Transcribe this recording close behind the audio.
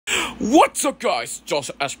What's up, guys? Josh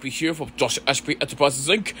Ashby here from Josh Ashby Enterprises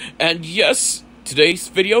Inc. And yes, today's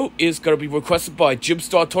video is gonna be requested by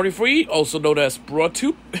Jimstar23, also known as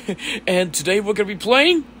BroadTube. And today we're gonna be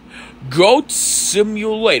playing Goat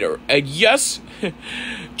Simulator. And yes,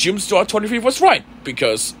 Jimstar23 was right,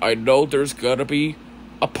 because I know there's gonna be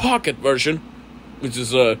a pocket version, which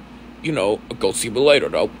is a Goat Simulator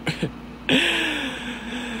though.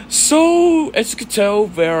 So, as you can tell,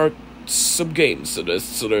 there are some games in this.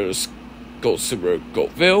 So there's Goat Simulator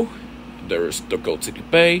Goatville, there's the Goat City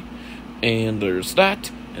Bay, and there's that,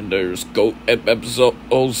 and there's Goat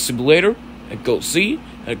Episode Simulator, and Goat Z,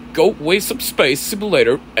 and Goat Waste Some Space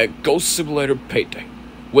Simulator, and Goat Simulator Payday.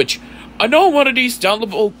 Which, I know one of these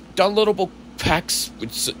downloadable packs, which,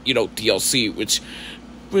 DLC, which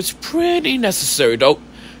was pretty necessary though.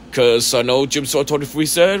 Because I know Jimstar23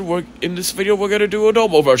 said in this video we're gonna do a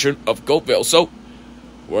normal version of Goatville, so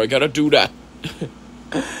we're gonna do that.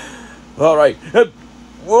 Alright.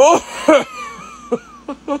 Whoa!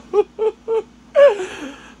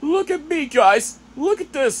 Look at me, guys! Look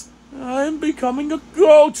at this! I'm becoming a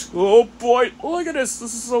goat! Oh boy, look at this!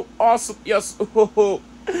 This is so awesome! Yes! Oh,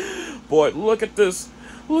 boy, look at this!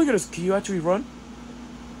 Look at this! Can you actually run?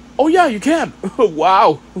 Oh yeah, you can!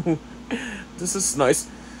 Wow! This is nice.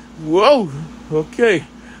 Whoa! Okay.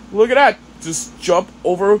 Look at that! Just jump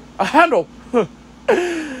over a handle!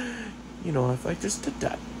 If I just did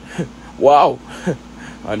that. Wow.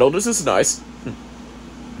 I know this is nice.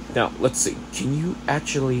 Now, let's see. Can you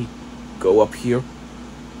actually go up here?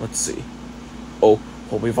 Let's see. Oh,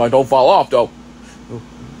 hope if I don't fall off, though.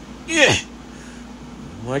 Yeah.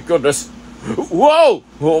 My goodness. Whoa!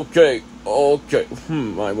 Okay.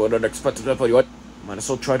 I wouldn't expect that, but what? Might as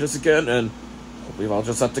well try this again, and hopefully I'll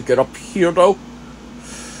just have to get up here, though.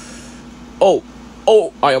 Oh,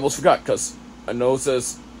 I almost forgot, because I know it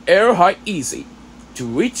says air high easy to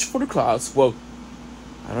reach for the clouds. Well,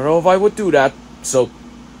 I don't know if I would do that, so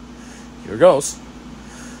here goes.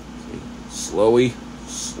 Slowly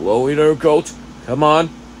there, goat. Come on,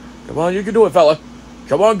 you can do it, fella.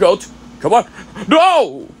 Come on, goat. Come on.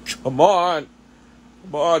 No! Come on.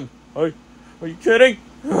 Are you kidding?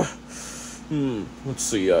 Let's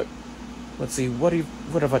see. What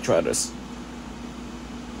if I try this?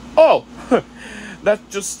 Oh, that's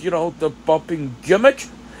just the bumping gimmick.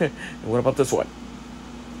 And what about this one?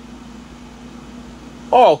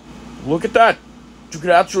 Oh, look at that! You could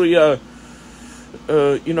actually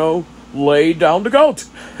lay down the goat.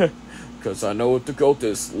 Because I know what the goat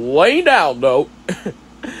is laying down, though.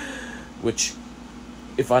 Which,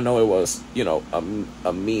 if I know it was, a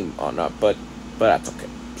meme or not, but that's okay.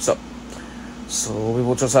 So we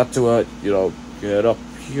will just have to, get up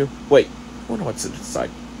here. Wait, I wonder what's inside.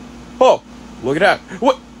 Oh, look at that.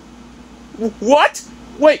 What?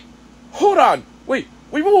 Wait, hold on. Wait,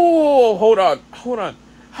 whoa, hold on.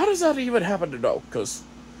 How does that even happen to know? Because,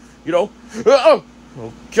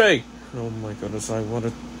 okay. Oh my goodness, I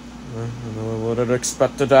wouldn't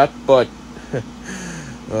expected that, but,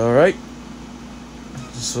 alright.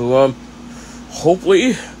 So,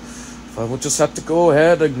 hopefully, if I would just have to go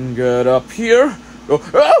ahead and get up here.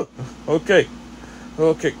 Oh, okay,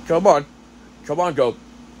 come on, goat.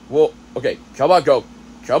 Whoa, okay, come on, goat.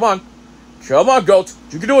 Come on, goat.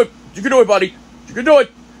 You can do it, buddy. You can do it.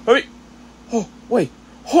 Wait. Oh, wait.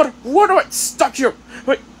 Hold on. What am I stuck here?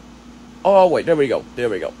 Wait. Oh, wait. There we go.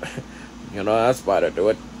 That's why I do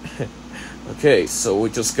it. Okay, so we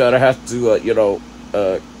just gotta have to, do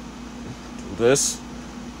this.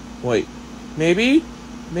 Wait. Maybe.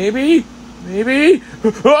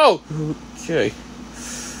 Oh!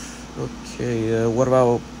 Okay, what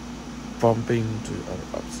about bumping to other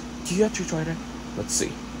bugs? Do you actually try that? Let's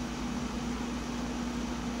see.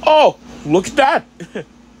 Oh, look at that!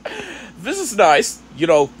 This is nice.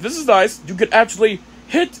 This is nice. You can actually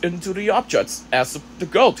hit into the objects as the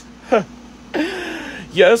goat.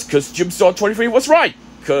 Yes, because Jimstar23 was right.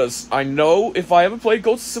 Because I know if I haven't played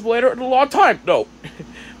Goat Simulator in a long time. No.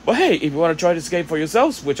 But hey, if you want to try this game for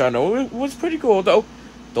yourselves, which I know it was pretty cool though,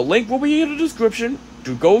 the link will be in the description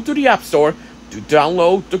to go to the App Store to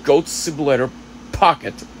download the Goat Simulator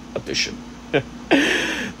Pocket Edition.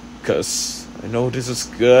 Because I know this is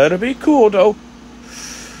gonna be cool though.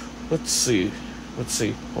 Let's see.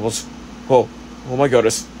 Almost. Oh my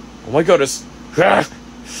goodness. Oh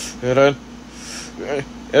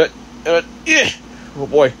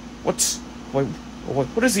boy. What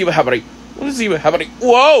is even happening?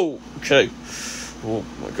 Whoa! Okay. Oh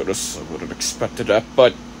my goodness, I wouldn't have expected that,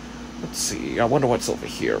 but let's see. I wonder what's over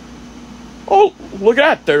here. Oh, look at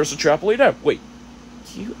that. There's a trampoline there. Wait.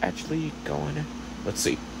 Can you actually go in it? Let's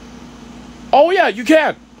see. Oh yeah, you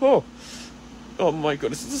can. Oh. Oh my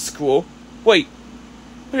goodness, this is cool. Wait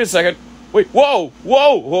a second. Wait, whoa,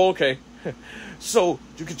 okay. So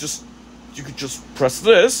you could just press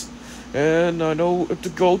this, and I know if the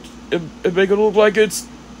goat, it make it look like it's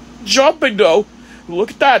jumping though. Look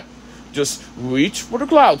at that. Just reach for the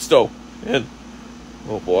clouds though, and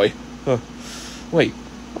oh boy. Wait,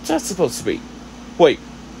 what's that supposed to be? Wait.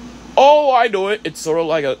 Oh, I know it. It's sort of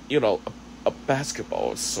like a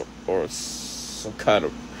basketball or some kind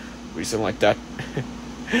of reason like that.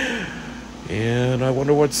 And I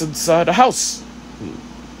wonder what's inside the house.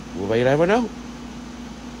 Will I ever know?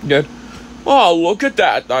 Then, oh, look at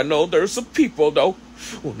that. I know there's some people, though.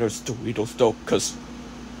 Oh, there's Doritos, though, because...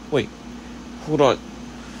 Wait, hold on.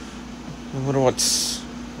 I wonder what's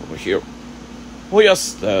over here. Oh,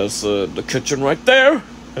 yes, there's the kitchen right there.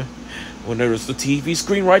 And there's the TV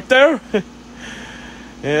screen right there.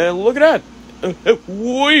 And look at that.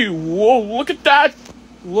 Wait, whoa, look at that.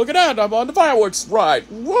 Look at that. I'm on the fireworks ride.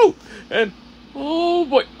 Whoa. And, oh,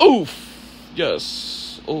 boy. Oof.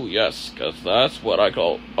 Yes. Oh, yes, because that's what I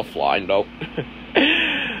call a flying note.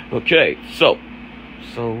 Okay, so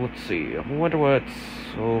let's see. I wonder what's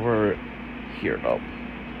over here, though.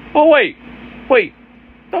 Oh, wait.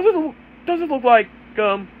 Does it look like,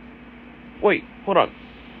 wait, hold on.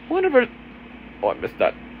 Whatever. Oh, I missed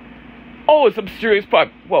that. Oh, it's a mysterious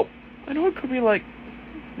pipe. Whoa. I know it could be like,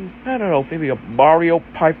 I don't know, maybe a Mario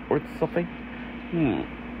pipe or something.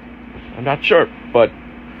 I'm not sure, but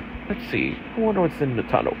let's see. I wonder what's in the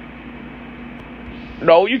tunnel.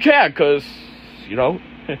 No, you can't, because if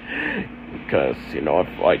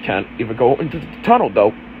I can't even go into the tunnel,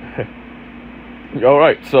 though.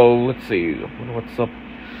 Alright, so let's see. I wonder what's up.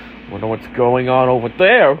 I wonder what's going on over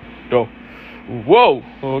there. Oh, whoa,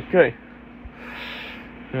 okay.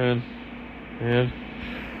 And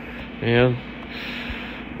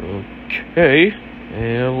okay.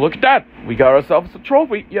 And look at that. We got ourselves a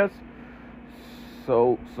trophy, yes.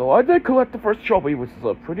 So I did collect the first trophy, which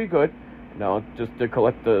is pretty good. Now just to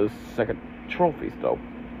collect the second trophies, though.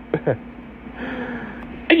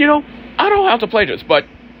 And I don't have to play this, but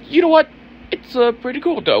you know what? It's pretty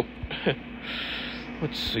cool, though.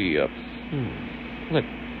 Let's see.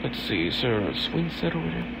 Let's see. Is there a swing set over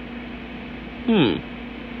there?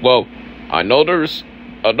 Well, I know there's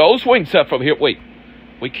no swing set from here. Wait,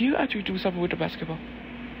 can you actually do something with the basketball?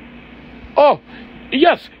 Oh,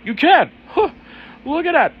 yes, you can. Huh. Look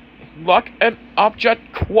at that. Lock an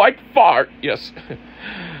object quite far. Yes.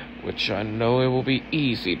 Which I know it will be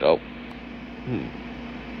easy, though.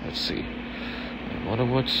 Let's see. I wonder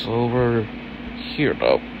what's over here,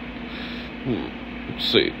 though. Let's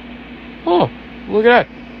see. Oh, look at that.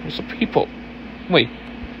 There's some people. Wait,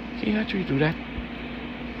 can you actually do that?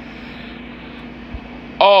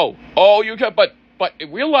 Oh, you can, but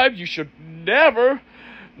in real life, you should never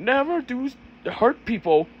hurt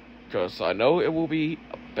people, because I know it will be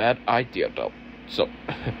a bad idea, though. So,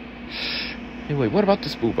 anyway, what about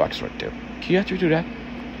this blue box right there? Can you actually do that?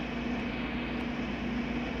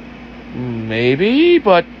 Maybe,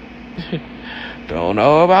 but don't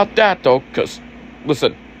know about that, though, because,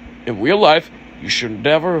 listen, in real life, you should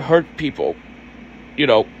never hurt people,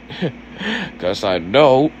 because I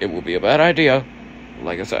know it will be a bad idea,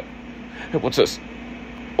 like I said. Hey, what's this?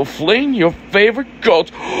 Oh, fling your favorite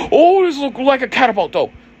goat. Oh, this looks like a catapult,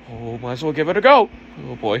 though. Oh, might as well give it a go.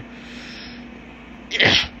 Oh, boy.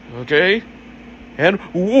 Yeah. Okay. And,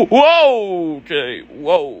 whoa, okay,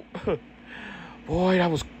 whoa. Boy, that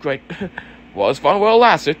was great. Was fun while it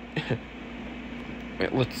lasted.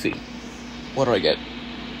 Wait, let's see. What do I get?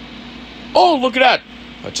 Oh, look at that.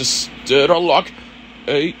 I just did unlock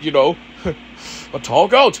a tall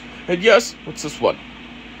goat. And yes, what's this one?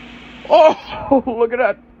 Oh, look at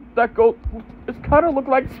that. That goat, it kind of looked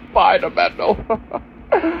like Spider-Man, though.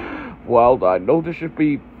 Well, I know this should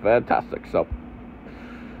be fantastic, so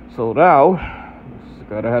now, just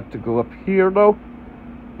gotta have to go up here, though.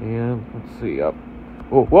 And let's see,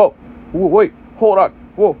 whoa, wait, hold on.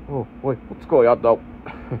 Whoa, wait, what's going on, though?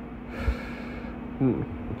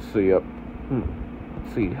 Let's see,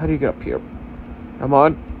 let's see, how do you get up here? Come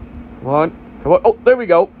on. Oh, there we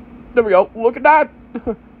go. Look at that.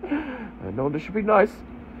 I know this should be nice.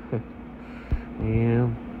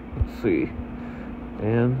 And let's see.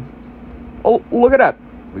 And oh, look at that.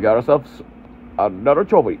 We got ourselves another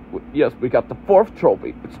trophy. Yes, we got the 4th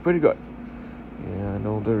trophy. It's pretty good. Yeah, I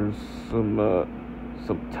know there's some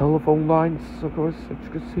telephone lines, of course, as you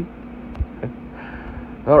can see.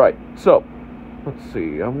 Alright, so let's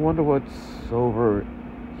see. I wonder what's over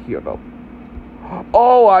here, though.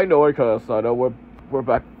 Oh, I know it, cause I know we're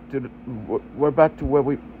back to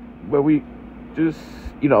where we just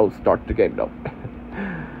start the game, though.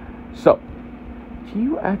 So can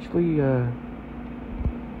you actually,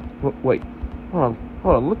 wait, hold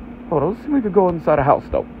on, let's see if we could go inside a house,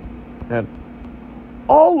 though. And,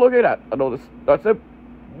 oh, look at that. I know that's it.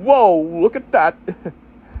 Whoa, look at that. I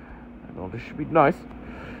know this should be nice.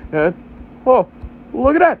 And, oh,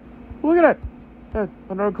 look at that. And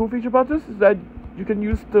another cool feature about this is that you can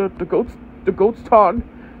use the goat's tongue,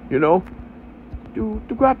 you know, to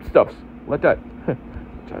grab stuffs like that.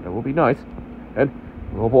 That will be nice. And,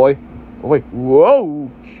 oh boy, oh wait, whoa,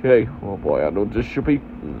 okay, oh boy, I know this should be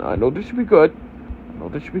good.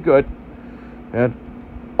 And,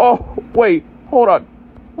 oh, wait, hold on.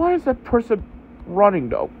 Why is that person running,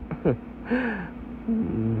 though?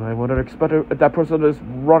 I wouldn't expect that person is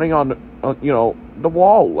running on, you know, the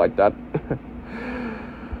wall like that.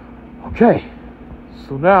 Okay,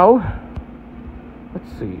 so now,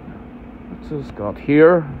 let's see. Let's just go out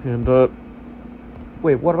here, and,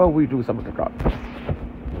 wait, what about we do something like that?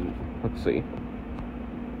 Let's see.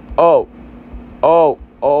 Oh,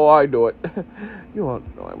 I do it. You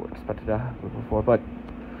won't know I would have expected that before, but...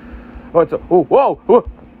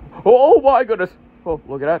 Oh my goodness! Oh,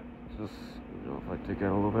 look at that. Just, you know, if I take a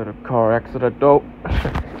little bit of car accident, though.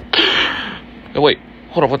 Oh, wait,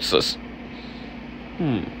 hold on, what's this?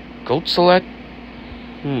 Goat select?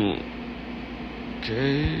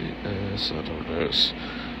 Okay, so there's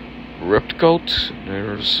ripped goat,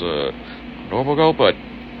 there's normal goat, but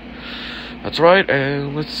that's right,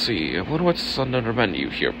 and let's see, I wonder what's on the menu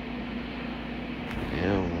here.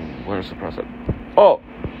 And where's the present? Oh,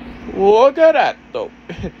 look at that, though.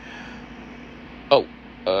 Oh,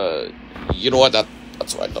 you know what,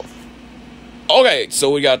 that's right, though. Okay,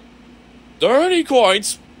 so we got 30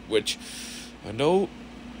 coins, which I know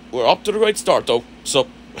we're up to the great start, though, so...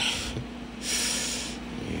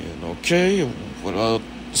 And okay, what about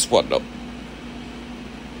this one, though?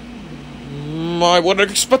 I wouldn't have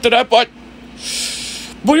expected that, but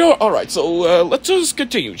yeah, alright, so let's just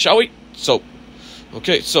continue, shall we? So,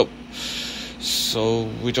 okay, so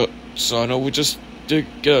I know we just did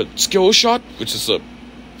a skill shot, which is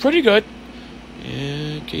pretty good.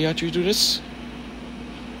 And can you actually do this?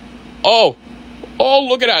 Oh,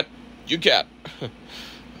 look at that! You can. I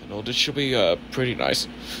know this should be pretty nice.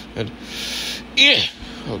 And yeah,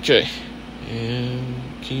 okay. And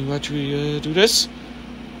can you actually do this?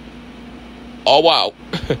 Oh wow!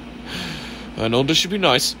 I know this should be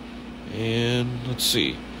nice. And let's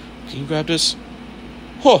see. Can you grab this?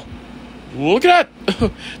 Oh, look at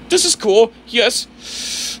that! This is cool. Yes.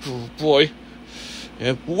 Oh boy.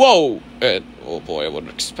 And whoa! And oh boy, I wouldn't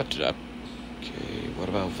have expected that. Okay, what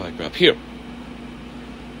about if I grab here?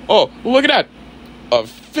 Oh, look at that! A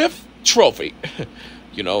 5th trophy.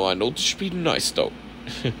 You know, I know this should be nice though.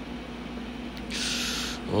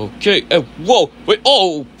 Okay. Whoa! Wait!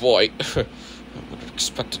 Oh boy! I wouldn't have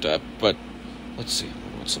expected that, but let's see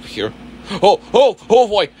what's up here. Oh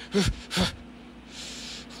boy!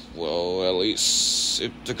 Well, at least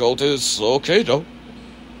if the gold is okay though.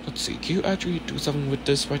 Let's see, can you actually do something with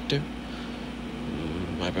this right there?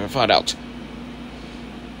 I better find out.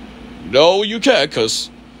 No, you can't, cause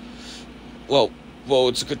well,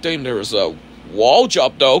 it's a good thing there is a wall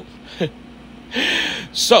jump though.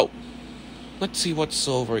 So, let's see what's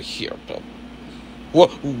over here though.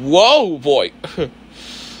 Whoa, boy! I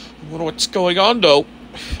wonder what's going on though.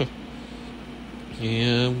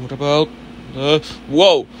 Yeah, what about?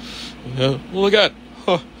 Whoa! Look at.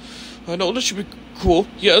 Huh. I know this should be cool.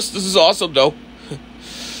 Yes, this is awesome though.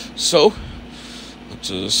 So, let's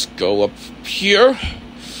just go up here.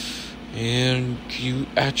 And can you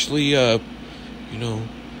actually, you know,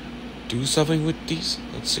 do something with these?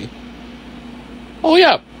 Let's see. Oh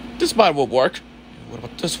yeah, this mine will work. What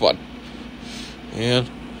about this one? And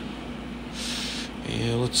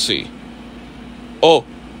let's see. Oh,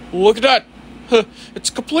 look at that! Huh, it's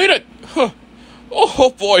completed. Huh. Oh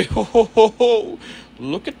boy!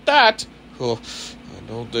 Look at that! Oh, I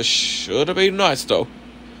know this should have been nice though.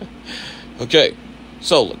 Okay,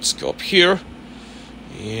 so let's go up here.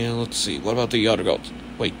 And let's see, what about the other goat?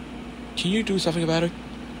 Wait, can you do something about it?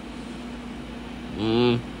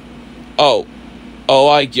 Oh,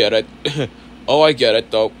 I get it. Oh, I get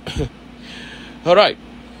it though. Alright,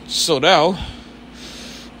 so now,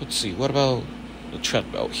 let's see, what about the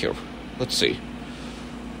treadmill here? Let's see.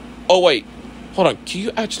 Oh wait, hold on, can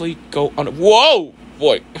you actually go on it? Whoa,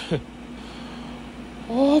 boy.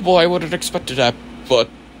 Oh boy, I wouldn't have expected that, but,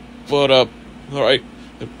 alright.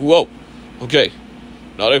 Whoa, okay.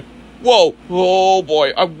 Not it. Whoa, oh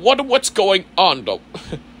boy, I wonder what's going on though.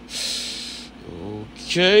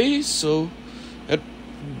 Okay, so, and,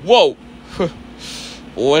 whoa.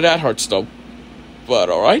 Boy, that hurts though. But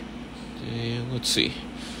alright. And let's see.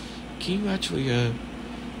 can you actually,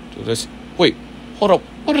 do this? Wait, hold up.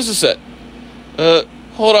 What does this say?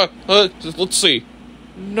 Hold on. Let's see.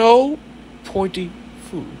 No pointy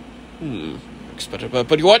food. Expected,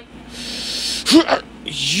 but you what?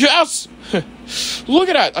 Yes! Look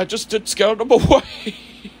at that! I just did scare them away.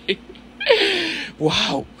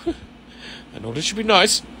 Wow. I know this should be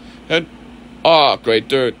nice. And great,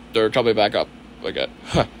 they're coming back up again.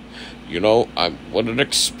 You know, I wouldn't have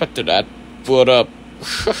expected that, but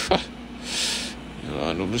you know,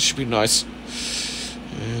 I know this should be nice.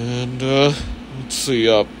 And let's see,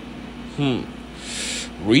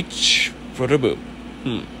 reach for the moon.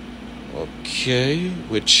 Okay,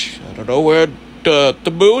 which I don't know where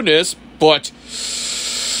the moon is, but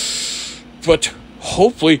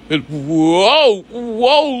hopefully whoa,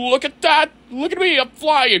 look at that. Look at me, I'm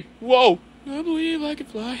flying. Whoa, I believe I can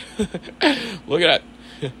fly. Look at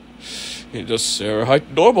that. You just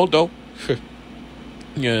height normal though.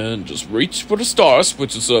 And just reach for the stars,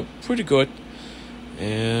 which is pretty good.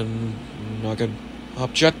 And not an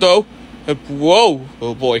object though. Whoa,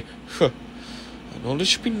 oh boy. I know this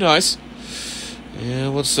should be nice.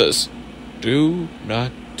 And what's this? Do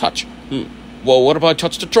not touch. Well, what if I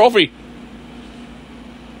touch the trophy?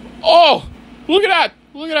 Oh, look at that.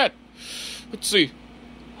 Look at that. Let's see.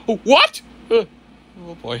 Oh, what? Oh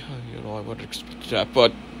boy, you know, I wouldn't expect that,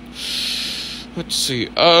 but let's see.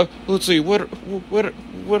 Let's see. What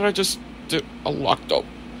did I just do? Unlock though.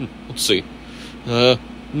 Let's see. Let's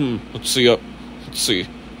see. Let's see.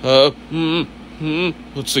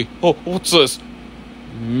 Let's see. Oh, what's this?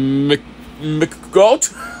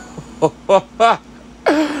 McGoat?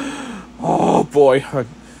 Oh boy,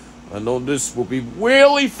 I know this will be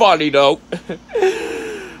really funny though.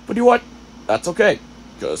 But you know what? That's okay,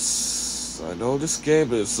 because I know this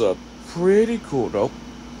game is pretty cool though.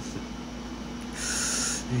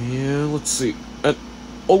 Yeah, let's see. And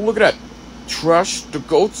oh, look at that! Trash the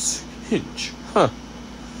goat's hinge. Huh.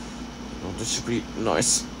 Oh, this should be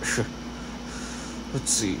nice. Let's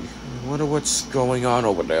see. I wonder what's going on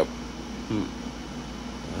over there.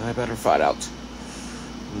 I better find out.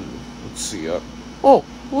 Let's see. Oh,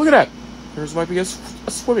 look at that! There's might be a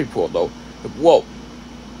swimming pool though. Whoa!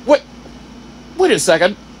 Wait a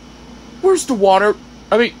second. Where's the water?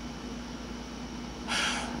 I mean,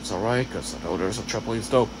 it's all right because I know there's a trampoline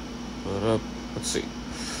though. But let's see.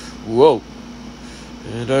 Whoa!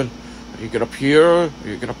 And then you get up here.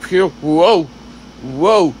 You get up here. Whoa!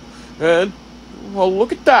 And well,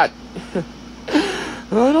 look at that.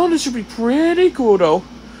 I know this should be pretty cool though.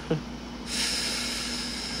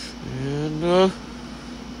 And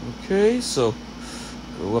okay, so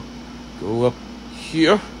go up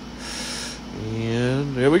here,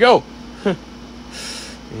 and there we go.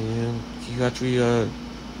 And you actually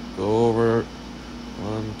go over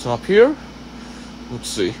on top here. Let's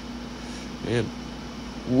see. And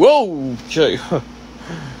whoa, okay.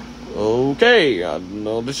 Okay, I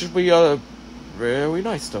know this should be very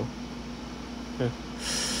nice though.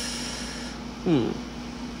 Oh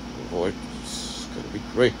boy, it's gonna be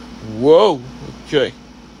great. Whoa, okay.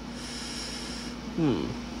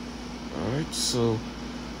 Alright, so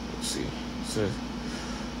let's see.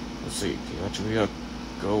 Let's see. Can you actually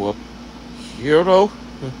go up here though?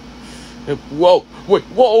 Whoa, wait,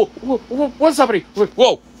 whoa, what's happening? Wait,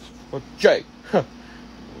 whoa, okay.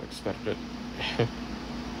 Unexpected.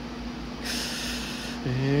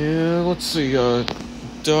 And let's see.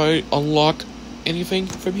 Did I unlock anything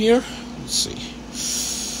from here? Let's see.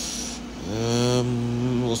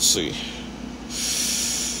 Let's see.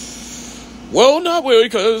 Well, not really,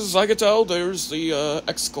 because I can tell there's the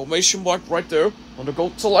exclamation mark right there on the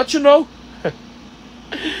goat to let you know.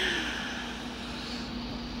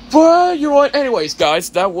 But you know what? Anyways, guys,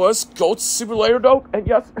 that was Goat Simulator, though. And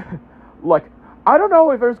yes, like, I don't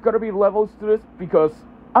know if there's gonna be levels to this because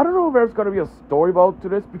I don't know if there's gonna be a story mode to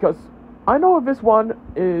this because I know if this one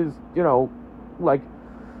is, you know, like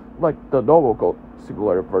the normal Goat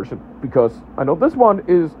Simulator version because I know this one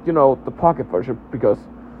is, you know, the pocket version because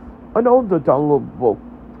I know the downloadable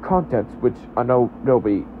content, which I know they'll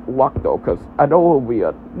be locked though, because I know it'll be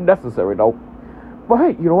necessary though. But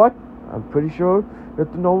hey, you know what? I'm pretty sure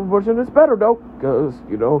that the normal version is better though, because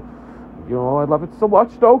you know, I love it so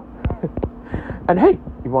much though. And hey,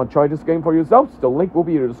 if you want to try this game for yourselves, the link will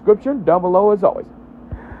be in the description down below as always.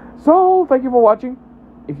 So thank you for watching.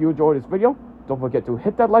 If you enjoyed this video, don't forget to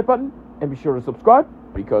hit that like button and be sure to subscribe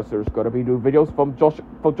because there's gonna be new videos from Josh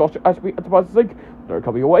Ashby Enterprises Inc. that are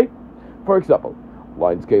coming your way. For example,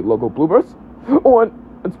 Lionsgate logo bloopers. Oh,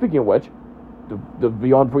 and speaking of which, the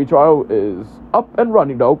Beyond free trial is up and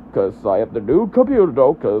running though, because I have the new computer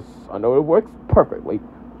though, because I know it works perfectly,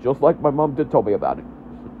 just like my mom did tell me about it.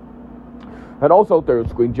 And also, there's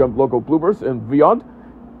Screen Jump logo bloopers and beyond,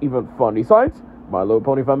 even funny sites, My Little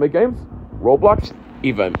Pony fanmade games, Roblox,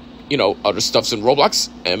 even, other stuffs in Roblox,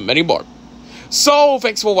 and many more. So,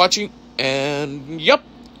 thanks for watching, and yep,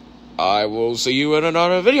 I will see you in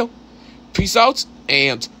another video. Peace out,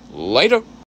 and later.